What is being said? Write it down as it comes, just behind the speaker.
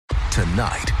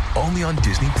tonight, only on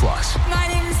Disney+. My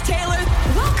name is Taylor.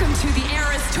 Welcome to the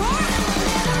Eras Tour.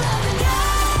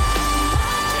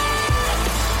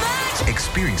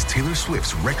 Experience Taylor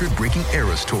Swift's record-breaking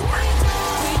Eras Tour.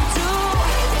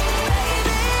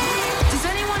 Does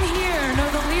anyone here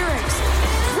know the lyrics?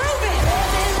 Prove it!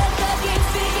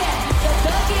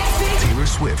 Taylor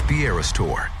Swift The Eras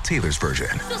Tour, Taylor's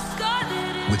version,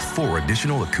 with 4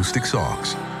 additional acoustic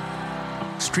songs.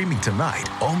 Streaming tonight,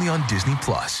 only on Disney+.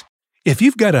 If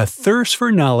you've got a thirst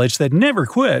for knowledge that never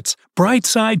quits,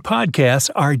 Brightside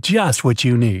Podcasts are just what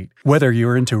you need. Whether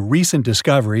you're into recent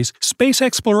discoveries, space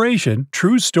exploration,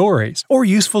 true stories, or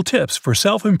useful tips for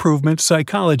self-improvement,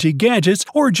 psychology, gadgets,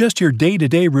 or just your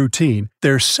day-to-day routine,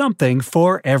 there's something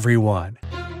for everyone.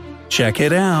 Check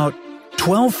it out.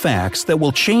 12 facts that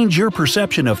will change your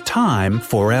perception of time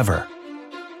forever.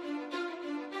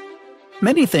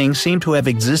 Many things seem to have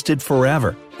existed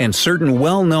forever, and certain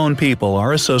well-known people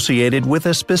are associated with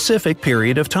a specific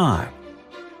period of time.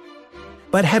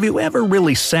 But have you ever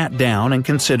really sat down and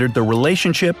considered the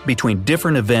relationship between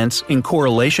different events in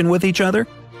correlation with each other?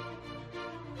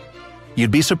 You'd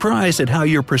be surprised at how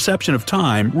your perception of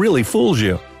time really fools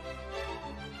you.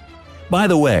 By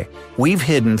the way, we've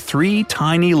hidden 3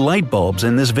 tiny light bulbs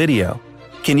in this video.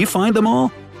 Can you find them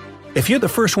all? If you're the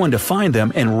first one to find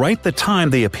them and write the time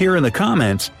they appear in the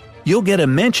comments, you'll get a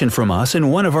mention from us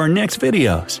in one of our next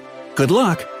videos. Good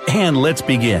luck, and let's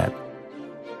begin.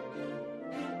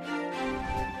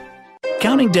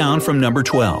 Counting down from number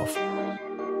 12.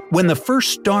 When the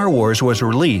first Star Wars was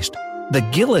released, the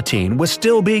guillotine was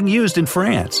still being used in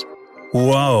France.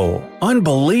 Whoa,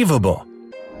 unbelievable!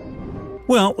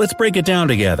 Well, let's break it down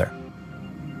together.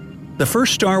 The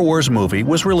first Star Wars movie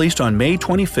was released on May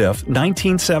 25,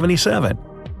 1977.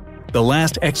 The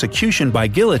last execution by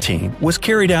guillotine was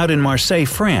carried out in Marseille,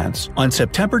 France on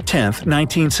September 10,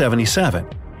 1977,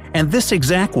 and this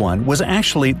exact one was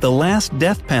actually the last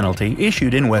death penalty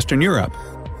issued in Western Europe.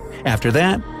 After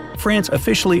that, France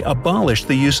officially abolished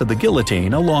the use of the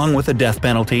guillotine along with the death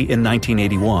penalty in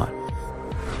 1981.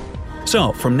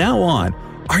 So, from now on,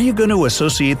 are you going to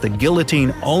associate the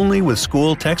guillotine only with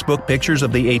school textbook pictures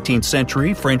of the 18th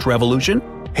century French Revolution?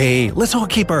 Hey, let's all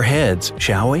keep our heads,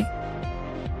 shall we?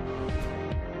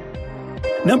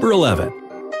 Number 11.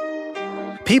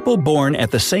 People born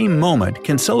at the same moment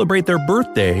can celebrate their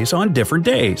birthdays on different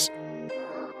days.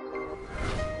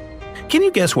 Can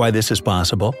you guess why this is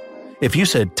possible? If you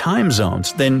said time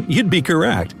zones, then you'd be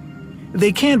correct.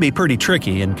 They can be pretty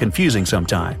tricky and confusing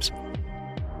sometimes.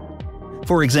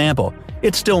 For example,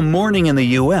 it's still morning in the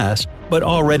US, but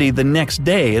already the next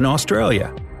day in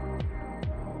Australia.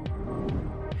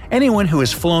 Anyone who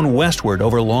has flown westward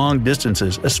over long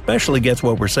distances especially gets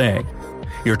what we're saying.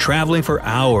 You're traveling for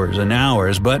hours and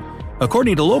hours, but,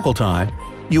 according to local time,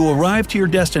 you arrive to your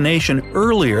destination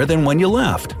earlier than when you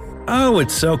left. Oh,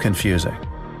 it's so confusing.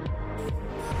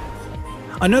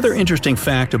 Another interesting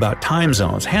fact about time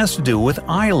zones has to do with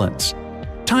islands.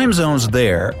 Time zones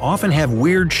there often have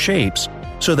weird shapes,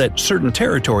 so that certain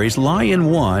territories lie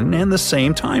in one and the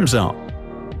same time zone.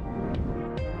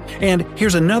 And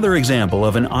here's another example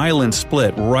of an island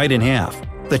split right in half,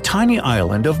 the tiny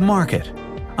island of Market.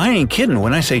 I ain't kidding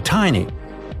when I say tiny.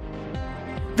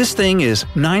 This thing is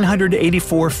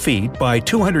 984 feet by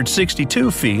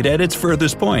 262 feet at its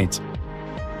furthest points.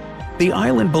 The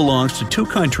island belongs to 2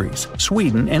 countries,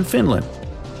 Sweden and Finland.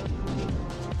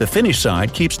 The Finnish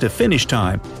side keeps to Finnish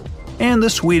time, and the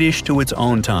Swedish to its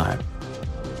own time.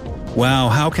 Wow,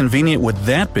 how convenient would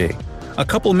that be? A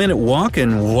couple-minute walk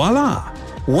and voila!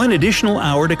 1 additional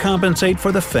hour to compensate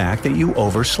for the fact that you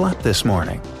overslept this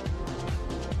morning.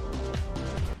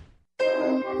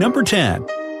 Number 10.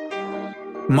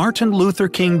 Martin Luther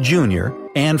King Jr.,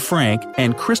 Anne Frank,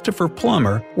 and Christopher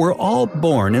Plummer were all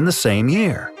born in the same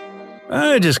year.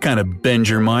 It just kind of bends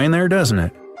your mind there, doesn't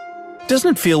it?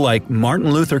 Doesn't it feel like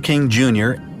Martin Luther King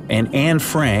Jr. and Anne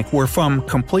Frank were from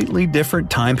completely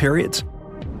different time periods?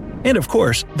 And of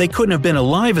course, they couldn't have been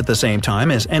alive at the same time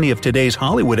as any of today's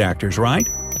Hollywood actors, right?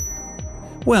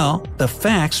 Well, the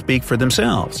facts speak for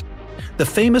themselves. The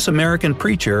famous American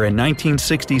preacher and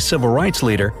 1960s civil rights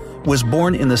leader was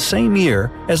born in the same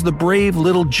year as the brave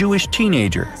little Jewish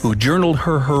teenager who journaled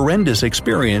her horrendous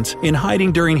experience in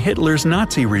hiding during Hitler's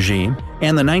Nazi regime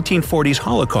and the 1940s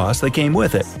Holocaust that came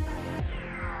with it.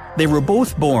 They were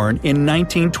both born in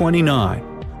 1929,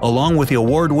 along with the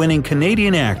award-winning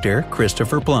Canadian actor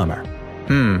Christopher Plummer.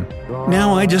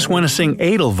 Now I just want to sing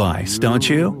Edelweiss, don't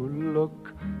you?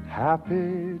 Look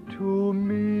happy to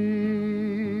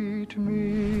meet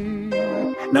me.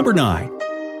 Number 9.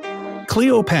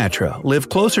 Cleopatra lived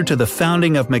closer to the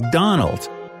founding of McDonald's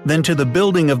than to the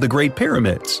building of the Great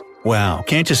Pyramids. Wow,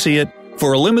 can't you see it?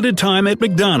 For a limited time at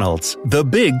McDonald's, the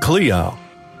Big Cleo.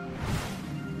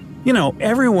 You know,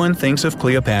 everyone thinks of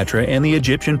Cleopatra and the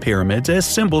Egyptian pyramids as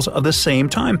symbols of the same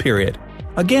time period.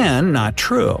 Again, not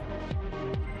true.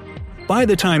 By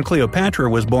the time Cleopatra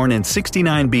was born in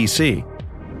 69 BC,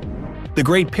 the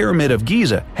Great Pyramid of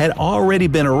Giza had already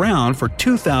been around for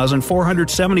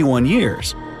 2,471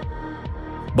 years.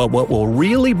 But what will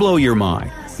really blow your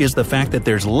mind is the fact that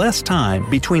there's less time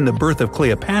between the birth of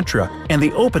Cleopatra and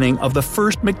the opening of the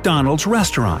first McDonald's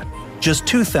restaurant, just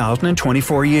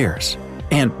 2,024 years.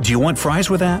 And do you want fries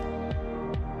with that?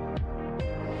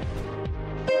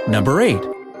 Number 8.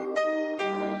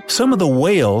 Some of the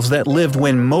whales that lived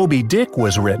when Moby Dick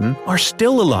was written are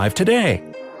still alive today.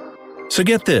 So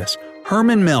get this,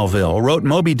 Herman Melville wrote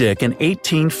Moby Dick in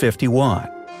 1851.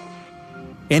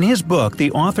 In his book,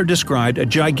 the author described a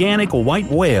gigantic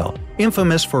white whale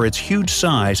infamous for its huge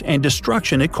size and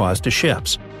destruction it caused to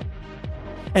ships.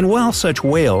 And while such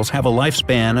whales have a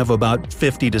lifespan of about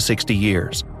 50 to 60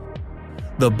 years,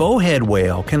 the bowhead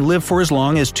whale can live for as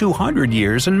long as 200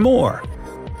 years and more.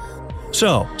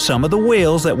 So, some of the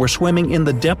whales that were swimming in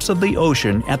the depths of the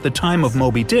ocean at the time of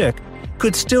Moby Dick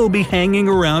could still be hanging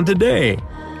around today.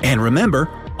 And remember,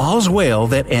 all's well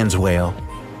that ends well.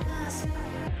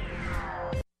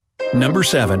 Number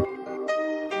 7.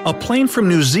 A plane from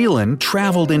New Zealand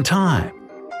traveled in time.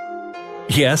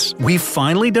 Yes, we've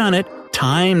finally done it.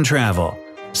 Time travel.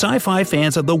 Sci-fi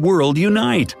fans of the world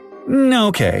unite.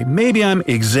 Okay, maybe I'm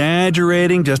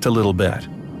exaggerating just a little bit.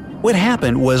 What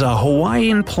happened was a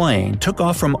Hawaiian plane took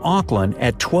off from Auckland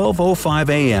at 12:05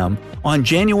 a.m. on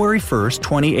January 1,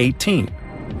 2018.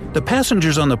 The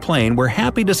passengers on the plane were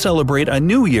happy to celebrate a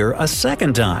new year a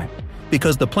second time,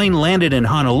 because the plane landed in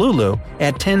Honolulu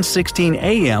at 10:16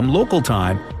 a.m. local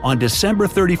time on December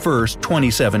 31,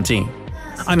 2017.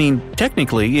 I mean,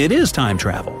 technically it is time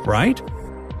travel, right?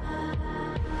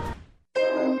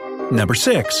 Number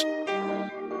 6.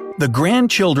 The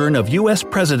grandchildren of U.S.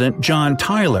 President John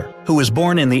Tyler, who was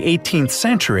born in the 18th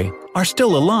century, are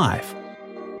still alive.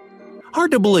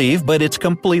 Hard to believe, but it's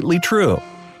completely true.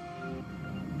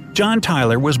 John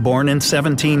Tyler was born in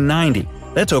 1790.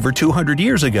 That's over 200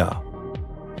 years ago.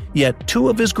 Yet 2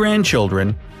 of his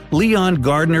grandchildren, Leon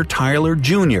Gardner Tyler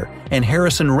Jr. and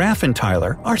Harrison Raffin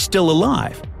Tyler, are still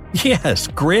alive. Yes,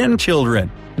 grandchildren,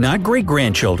 not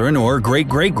great-grandchildren or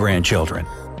great-great-grandchildren.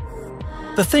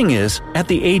 The thing is, at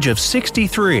the age of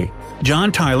 63,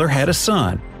 John Tyler had a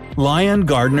son, Lyon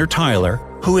Gardner Tyler,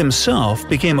 who himself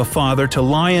became a father to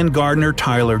Lyon Gardner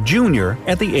Tyler Jr.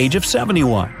 at the age of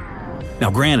 71.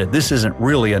 Now granted, this isn't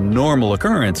really a normal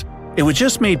occurrence. It was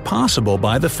just made possible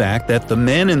by the fact that the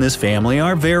men in this family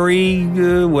are very,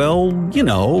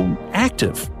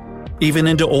 active, even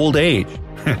into old age.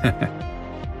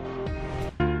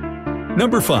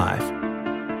 Number 5.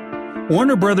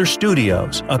 Warner Brothers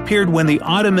Studios appeared when the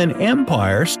Ottoman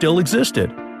Empire still existed.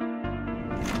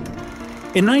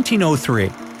 In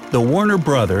 1903, the Warner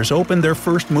Brothers opened their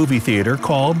first movie theater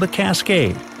called The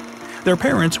Cascade. Their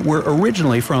parents were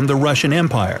originally from the Russian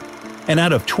Empire, and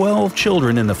out of 12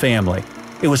 children in the family,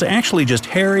 it was actually just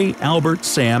Harry, Albert,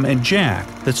 Sam, and Jack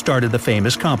that started the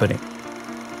famous company.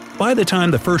 By the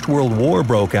time the First World War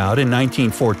broke out in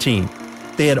 1914,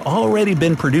 they had already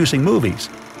been producing movies.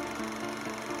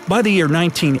 By the year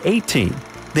 1918,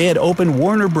 they had opened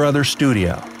Warner Brothers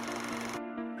Studio.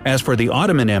 As for the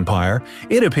Ottoman Empire,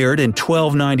 it appeared in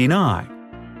 1299.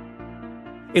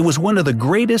 It was one of the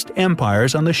greatest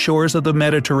empires on the shores of the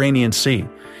Mediterranean Sea,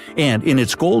 and in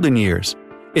its golden years,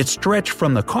 it stretched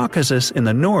from the Caucasus in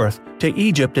the north to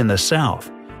Egypt in the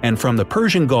south, and from the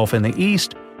Persian Gulf in the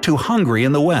east to Hungary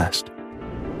in the west.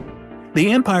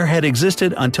 The empire had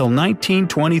existed until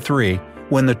 1923,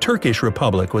 when the Turkish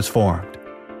Republic was formed.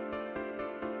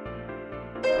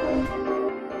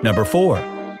 Number 4.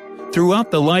 Throughout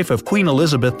the life of Queen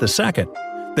Elizabeth II,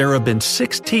 there have been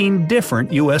 16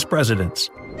 different U.S. presidents.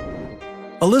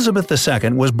 Elizabeth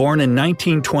II was born in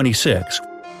 1926,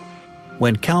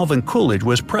 when Calvin Coolidge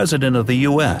was president of the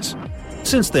U.S.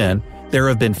 Since then, there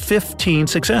have been 15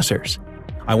 successors.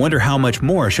 I wonder how much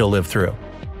more she'll live through.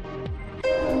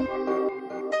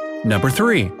 Number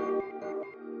 3.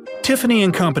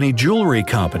 Tiffany & Company Jewelry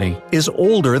Company is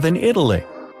older than Italy.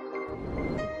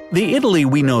 The Italy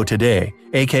we know today,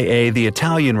 aka the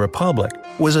Italian Republic,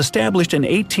 was established in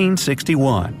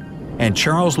 1861, and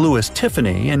Charles Louis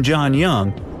Tiffany and John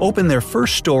Young opened their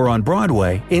first store on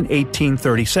Broadway in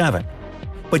 1837.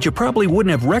 But you probably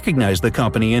wouldn't have recognized the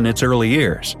company in its early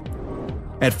years.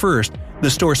 At first, the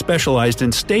store specialized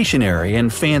in stationery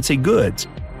and fancy goods,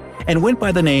 and went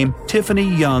by the name Tiffany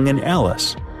Young &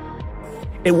 Ellis.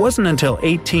 It wasn't until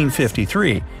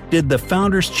 1853 did the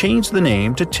founders change the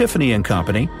name to Tiffany &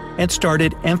 Company and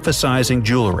started emphasizing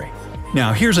jewelry.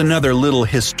 Now here's another little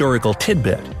historical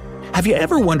tidbit. Have you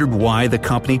ever wondered why the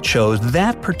company chose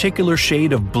that particular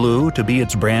shade of blue to be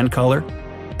its brand color?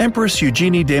 Empress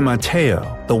Eugenie de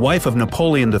Matteo, the wife of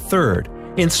Napoleon III,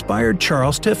 inspired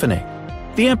Charles Tiffany.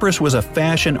 The Empress was a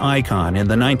fashion icon in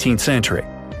the 19th century,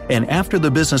 and after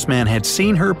the businessman had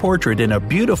seen her portrait in a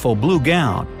beautiful blue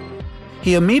gown,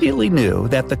 he immediately knew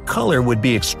that the color would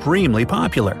be extremely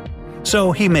popular.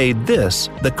 So he made this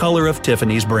the color of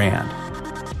Tiffany's brand.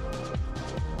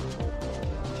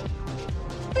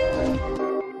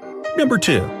 Number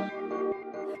 2.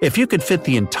 If you could fit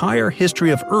the entire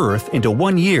history of Earth into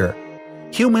 1 year,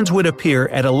 humans would appear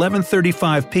at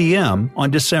 11:35 p.m.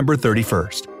 on December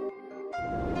 31st.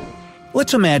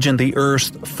 Let's imagine the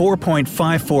Earth's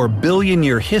 4.54 billion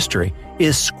year history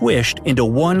is squished into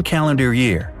 1 calendar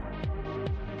year.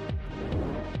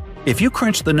 If you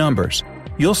crunch the numbers,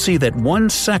 you'll see that 1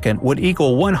 second would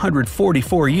equal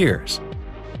 144 years.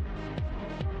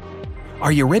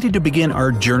 Are you ready to begin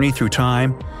our journey through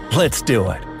time? Let's do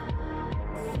it!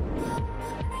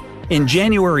 In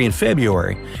January and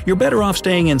February, you're better off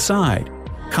staying inside.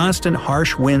 Constant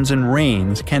harsh winds and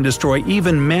rains can destroy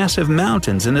even massive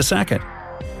mountains in a second.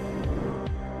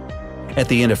 At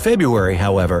the end of February,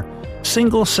 however,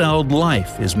 single-celled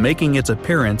life is making its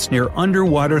appearance near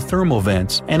underwater thermal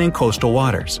vents and in coastal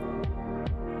waters.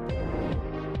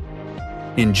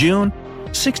 In June,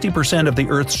 60% of the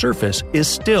Earth's surface is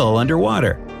still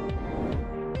underwater.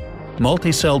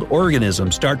 Multicelled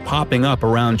organisms start popping up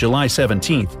around July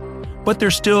 17th, but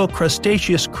they're still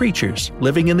crustaceous creatures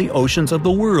living in the oceans of the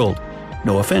world.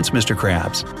 No offense, Mr.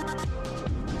 Krabs.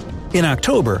 In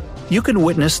October, you can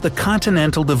witness the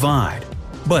continental divide,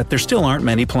 but there still aren't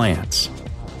many plants.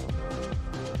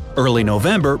 Early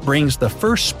November brings the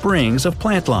first springs of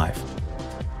plant life.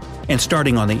 And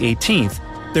starting on the 18th,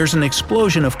 there's an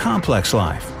explosion of complex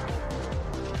life.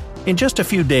 In just a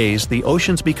few days, the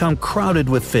oceans become crowded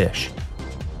with fish.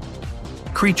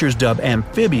 Creatures dubbed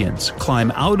amphibians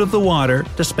climb out of the water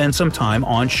to spend some time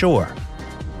on shore.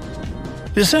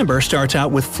 December starts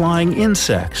out with flying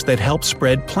insects that help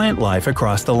spread plant life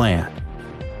across the land.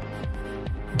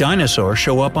 Dinosaurs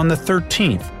show up on the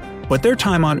 13th, but their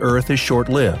time on Earth is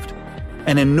short-lived.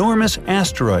 An enormous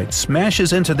asteroid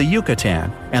smashes into the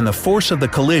Yucatan, and the force of the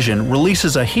collision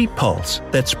releases a heat pulse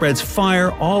that spreads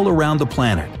fire all around the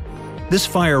planet. This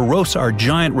fire roasts our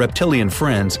giant reptilian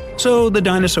friends, so the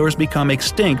dinosaurs become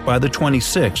extinct by the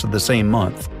 26th of the same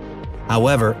month.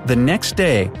 However, the next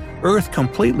day, Earth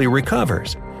completely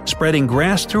recovers, spreading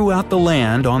grass throughout the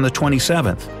land on the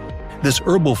 27th. This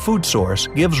herbal food source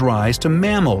gives rise to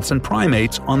mammals and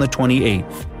primates on the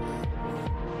 28th.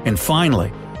 And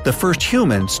finally, the first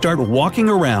humans start walking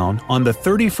around on the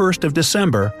 31st of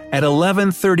December at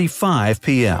 11:35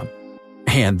 p.m.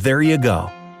 And there you go.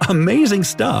 Amazing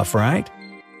stuff, right?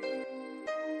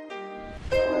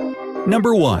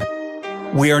 Number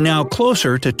 1. We are now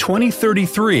closer to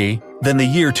 2033 than the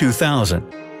year 2000.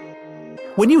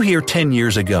 When you hear 10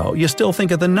 years ago, you still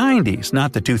think of the 90s,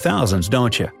 not the 2000s,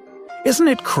 don't you? Isn't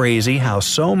it crazy how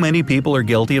so many people are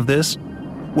guilty of this?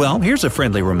 Well, here's a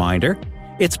friendly reminder.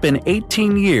 It's been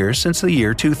 18 years since the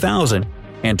year 2000,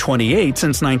 and 28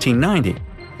 since 1990.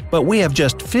 But we have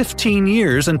just 15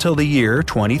 years until the year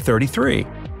 2033.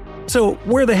 So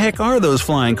where the heck are those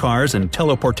flying cars and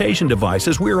teleportation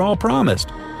devices we're all promised?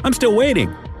 I'm still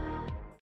waiting.